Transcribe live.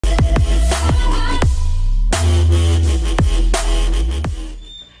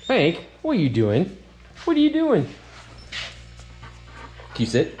Hank, what are you doing? What are you doing? Can you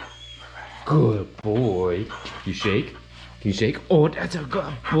sit? Good boy. Can you shake? Can you shake? Oh, that's a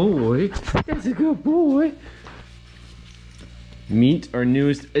good boy. That's a good boy. Meet our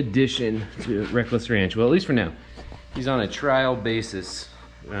newest addition to Reckless Ranch. Well, at least for now. He's on a trial basis.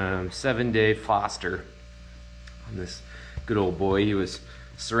 7-day foster. And this good old boy, he was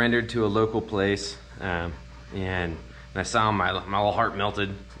surrendered to a local place. And I saw him, my little heart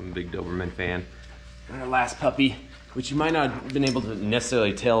melted. I'm a big Doberman fan. And our last puppy, which you might not have been able to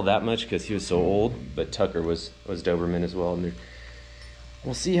necessarily tell that much because he was so old, but Tucker was Doberman as well. And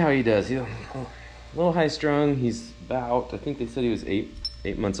we'll see how he does. He's a little high strung. He's about, I think they said he was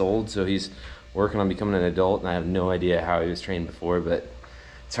eight months old, so he's working on becoming an adult, and I have no idea how he was trained before, but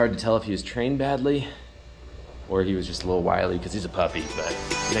it's hard to tell if he was trained badly or he was just a little wily because he's a puppy. But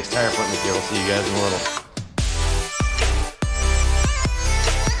next tire appointment here, we'll see you guys in a little.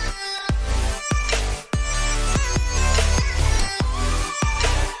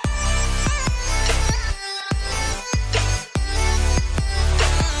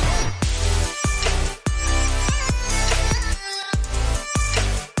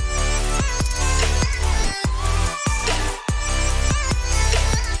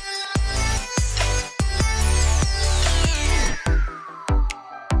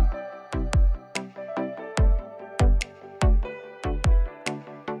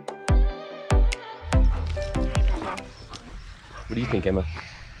 What do you think, Emma?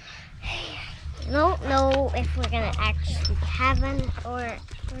 I don't know if we're gonna actually have him for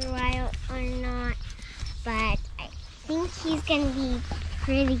a while or not, but I think he's gonna be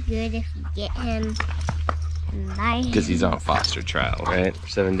pretty good if we get him and buy him. Because he's on foster trial, right? For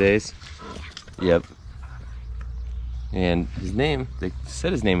 7 days? Yeah. Yep. And his name, they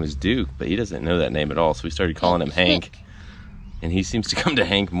said his name was Duke, but he doesn't know that name at all, so we started calling him Hank. And he seems to come to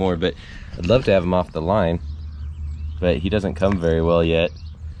Hank more, but I'd love to have him off the line. But he doesn't come very well yet.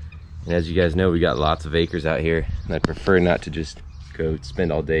 And as you guys know, we got lots of acres out here, and I prefer not to just go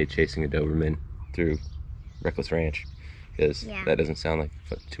spend all day chasing a Doberman through Reckless Ranch, because that doesn't sound like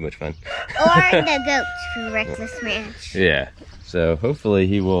too much fun. Or the goats from Reckless Ranch. Yeah, so hopefully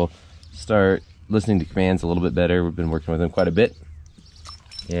he will start listening to commands a little bit better. We've been working with him quite a bit.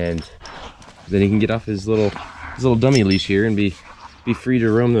 And then he can get off his little dummy leash here and be free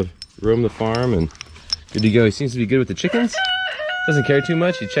to roam the farm and good to go. He seems to be good with the chickens. Doesn't care too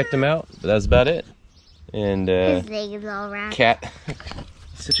much. He checked them out, but that was about it. And his leg is all wrapped. Cat,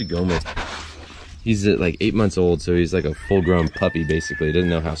 he's such a gomer. He's like 8 months old, so he's like a full-grown puppy basically. He doesn't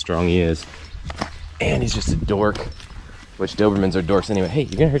know how strong he is, and he's just a dork. Which Dobermans are dorks anyway. Hey,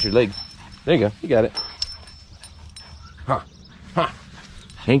 you're gonna hurt your leg. There you go. You got it. Huh? Huh?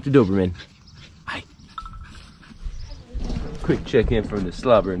 Hank the Doberman. Hi. Quick check-in from the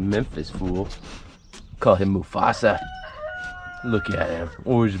slobbering Memphis fool. Call him Mufasa. Look at him.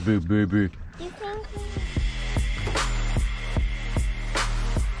 Oh, he's a big baby.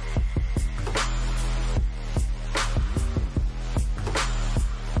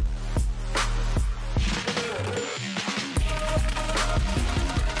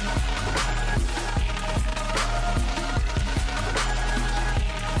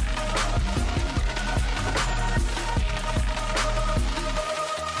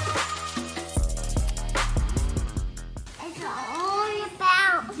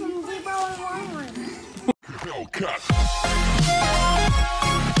 Cut.